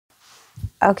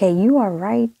okay, you are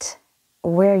right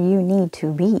where you need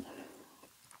to be.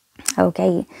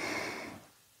 Okay,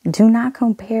 do not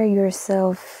compare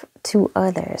yourself to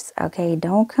others. Okay,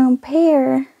 don't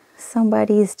compare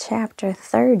somebody's chapter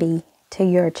 30 to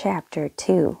your chapter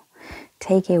 2.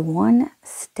 Take it one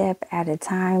step at a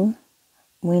time.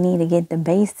 We need to get the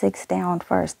basics down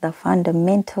first, the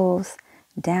fundamentals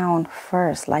down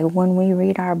first. Like when we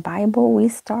read our Bible, we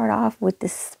start off with the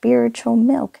spiritual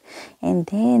milk, and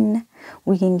then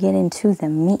we can get into the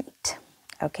meat.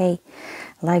 Okay,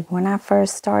 like when I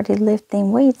first started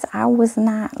lifting weights, I was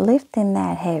not lifting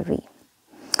that heavy.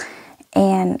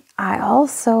 And I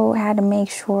also had to make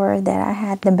sure that I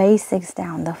had the basics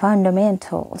down, the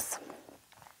fundamentals,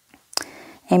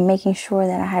 and making sure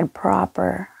that I had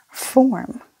proper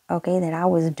form. Okay, that I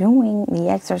was doing the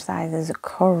exercises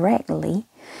correctly.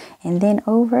 And then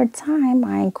over time,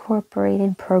 I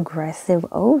incorporated progressive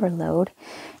overload,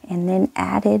 and then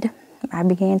I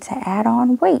began to add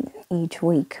on weight each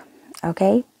week.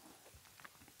 Okay.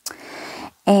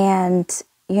 And,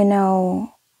 you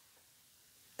know,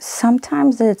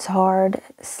 sometimes it's hard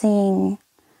seeing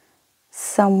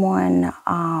someone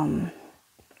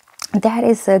that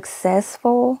is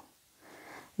successful,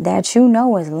 that you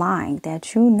know is lying,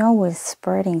 that you know is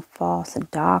spreading false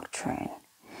doctrine.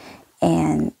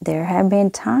 And there have been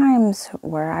times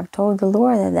where I've told the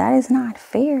Lord that that is not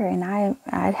fair, and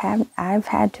I've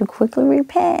had to quickly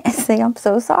repent and say, I'm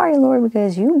so sorry, Lord,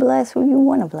 because you bless who you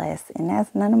want to bless, and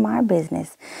that's none of my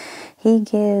business. He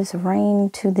gives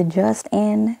rain to the just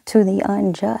and to the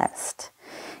unjust,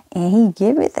 and he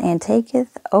giveth and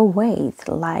taketh away,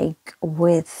 like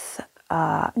with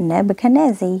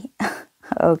Nebuchadnezzar.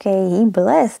 Okay, he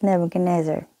blessed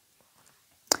Nebuchadnezzar.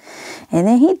 And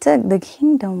then he took the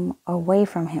kingdom away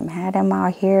from him, had him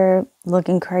out here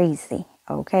looking crazy,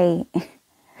 okay,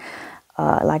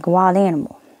 like a wild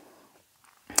animal.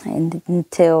 And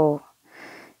until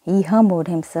he humbled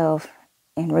himself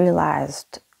and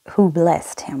realized who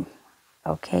blessed him,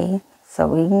 okay. So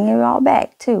we can give it all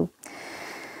back too.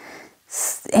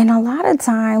 And a lot of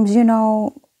times, you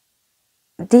know,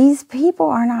 these people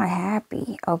are not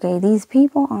happy, okay. These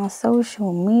people on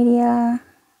social media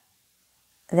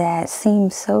that seem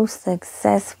so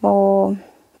successful,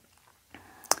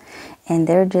 and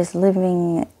they're just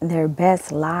living their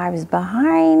best lives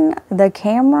behind the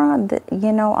camera.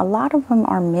 You know, a lot of them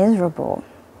are miserable,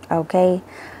 okay?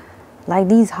 Like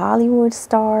these Hollywood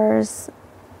stars,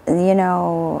 you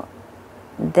know,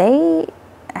 they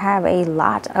have a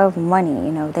lot of money,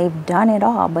 you know, they've done it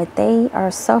all, but they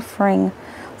are suffering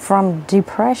from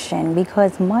depression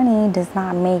because money does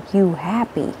not make you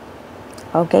happy.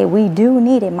 Okay, we do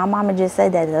need it. My mama just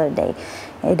said that the other day.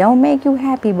 It don't make you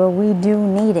happy, but we do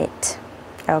need it.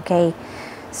 Okay,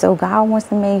 so God wants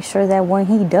to make sure that when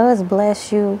he does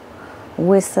bless you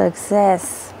with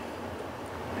success,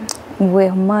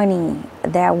 with money,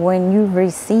 that when you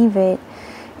receive it,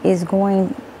 is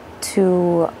going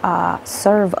to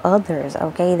serve others.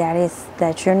 Okay,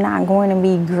 that you're not going to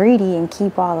be greedy and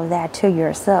keep all of that to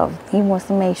yourself. He wants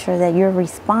to make sure that you're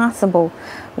responsible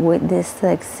with this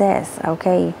success,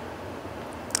 okay,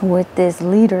 with this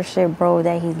leadership role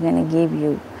that he's going to give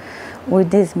you, with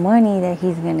this money that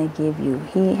he's going to give you.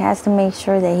 He has to make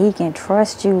sure that he can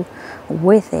trust you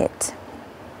with it.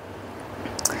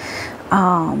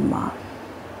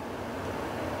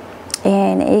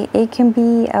 And it can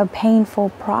be a painful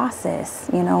process,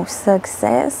 you know.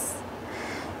 Success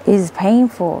is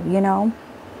painful, you know.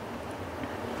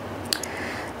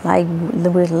 Like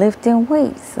with lifting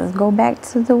weights. Let's go back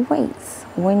to the weights.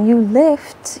 When you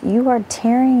lift, you are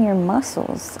tearing your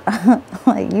muscles.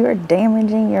 Like you are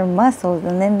damaging your muscles,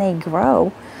 and then they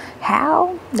grow.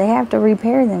 How? They have to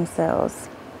repair themselves.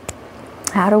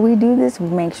 How do we do this? We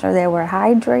make sure that we're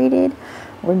hydrated,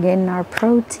 we're getting our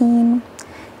protein,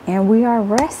 and we are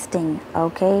resting,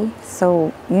 okay?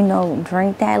 So, you know,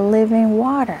 drink that living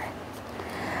water.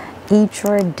 Eat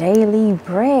your daily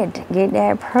bread. Get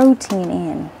that protein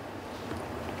in.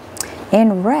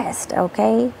 And rest,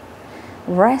 okay?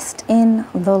 Rest in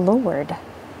the Lord.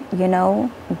 You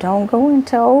know, don't go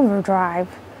into overdrive.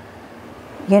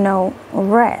 You know,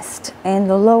 rest in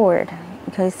the Lord,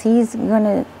 because he's going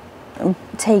to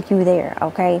take you there,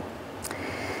 okay?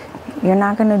 You're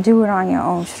not going to do it on your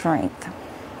own strength.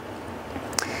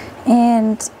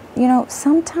 And, you know,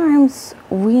 sometimes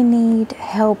we need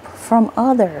help from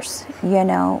others. You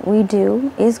know, we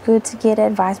do. It's good to get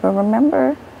advice, but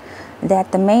remember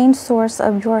that the main source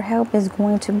of your help is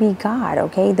going to be God,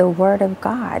 okay? The Word of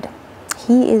God.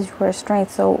 He is your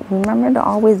strength. So remember to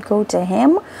always go to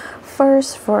him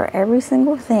first for every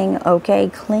single thing, okay?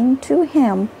 Cling to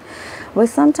him But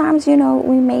sometimes, we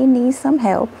may need some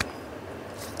help.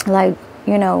 Like,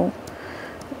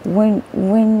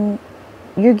 when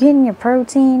you're getting your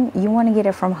protein, you want to get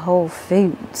it from whole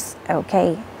foods,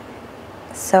 okay?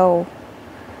 So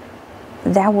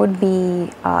that would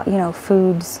be,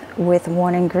 foods with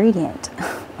one ingredient.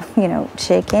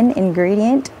 Chicken,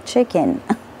 ingredient, chicken.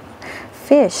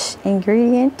 Fish,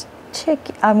 ingredient,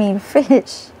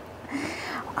 fish.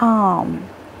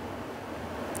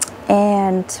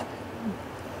 And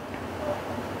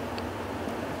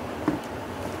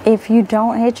if you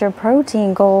don't hit your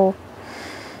protein goal,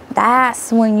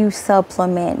 that's when you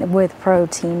supplement with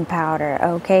protein powder,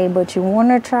 okay? But you want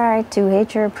to try to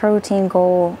hit your protein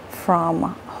goal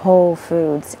from whole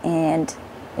foods. And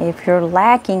if you're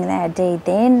lacking that day,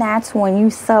 then that's when you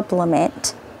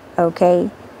supplement, okay?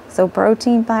 So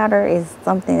protein powder is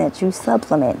something that you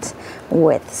supplement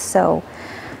with. So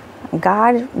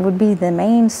God would be the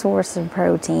main source of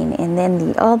protein. And then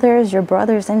the others, your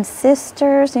brothers and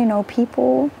sisters,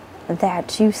 people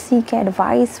that you seek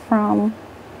advice from,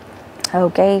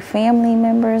 okay, family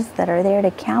members that are there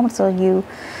to counsel you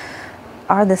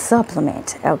are the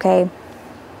supplement, okay?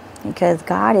 Because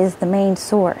God is the main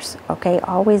source, okay?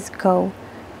 Always go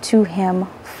to Him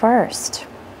first,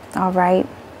 all right?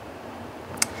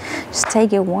 Just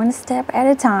take it one step at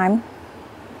a time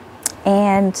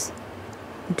and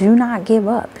do not give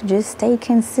up. Just stay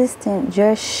consistent.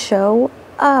 Just show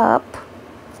up,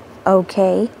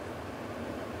 okay?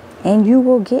 And you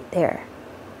will get there.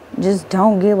 Just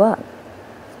don't give up.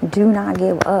 Do not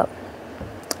give up.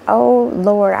 Oh,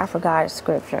 Lord, I forgot a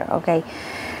scripture, okay?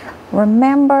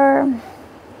 Remember,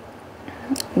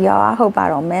 y'all, I hope I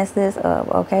don't mess this up,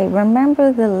 okay?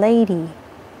 Remember the lady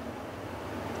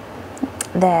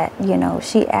that,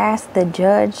 she asked the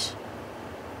judge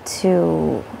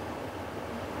to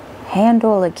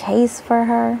handle a case for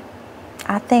her.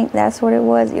 I think that's what it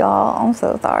was, y'all. I'm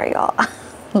so sorry, y'all.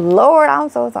 Lord, I'm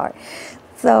so sorry.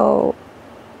 So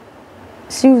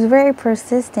she was very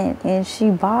persistent, and she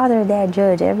bothered that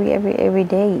judge every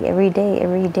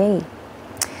day,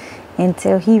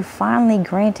 until he finally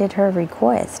granted her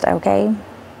request, okay?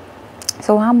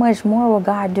 So how much more will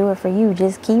God do it for you?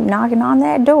 Just keep knocking on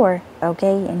that door,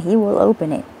 okay? And He will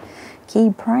open it.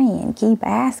 Keep praying, keep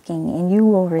asking, and you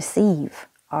will receive,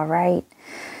 all right?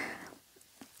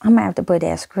 I'm going to have to put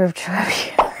that scripture up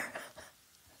here.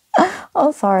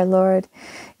 Oh, sorry, Lord.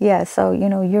 Yeah, so,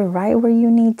 you're right where you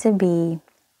need to be.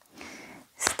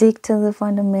 Stick to the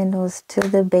fundamentals, to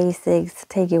the basics.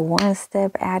 Take it one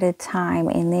step at a time,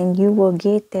 and then you will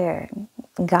get there.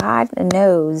 God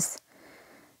knows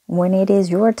when it is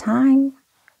your time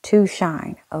to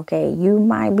shine, okay? You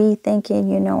might be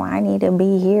thinking, I need to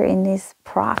be here in this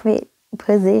prophet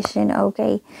position,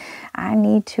 okay? I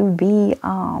need to be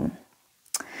a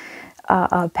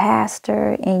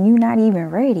pastor, and you're not even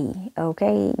ready,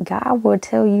 okay? God will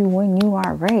tell you when you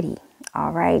are ready,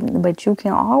 all right? But you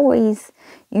can always,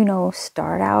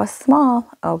 start out small,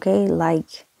 okay?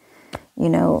 Like,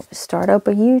 start up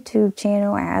a YouTube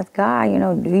channel. Ask God,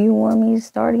 do you want me to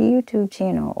start a YouTube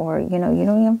channel? Or, you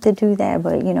don't have to do that,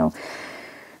 but,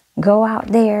 go out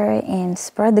there and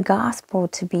spread the gospel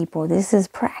to people. This is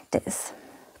practice.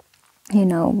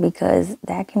 Because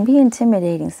that can be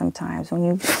intimidating sometimes when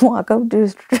you walk up to a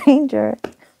stranger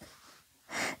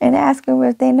and ask them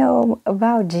if they know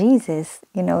about Jesus.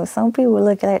 Some people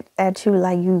look at you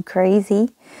like you crazy.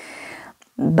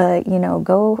 But,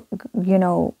 go,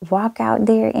 walk out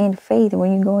there in faith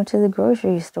when you go into the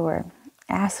grocery store.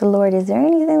 Ask the Lord, is there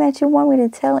anything that you want me to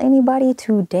tell anybody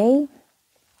today?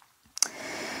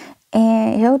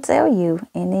 And He'll tell you,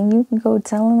 and then you can go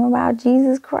tell them about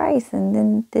Jesus Christ. And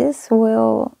then this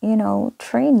will,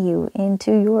 train you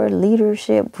into your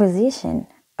leadership position,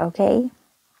 okay?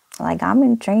 Like I'm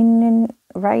in training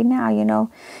right now,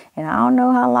 and I don't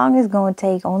know how long it's going to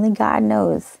take. Only God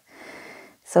knows.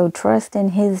 So trust in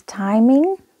His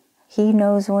timing. He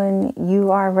knows when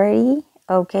you are ready,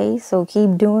 okay? So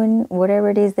keep doing whatever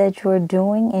it is that you're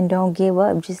doing and don't give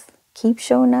up. Just keep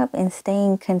showing up and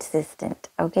staying consistent,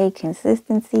 okay?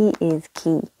 Consistency is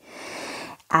key.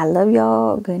 I love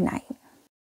y'all. Good night.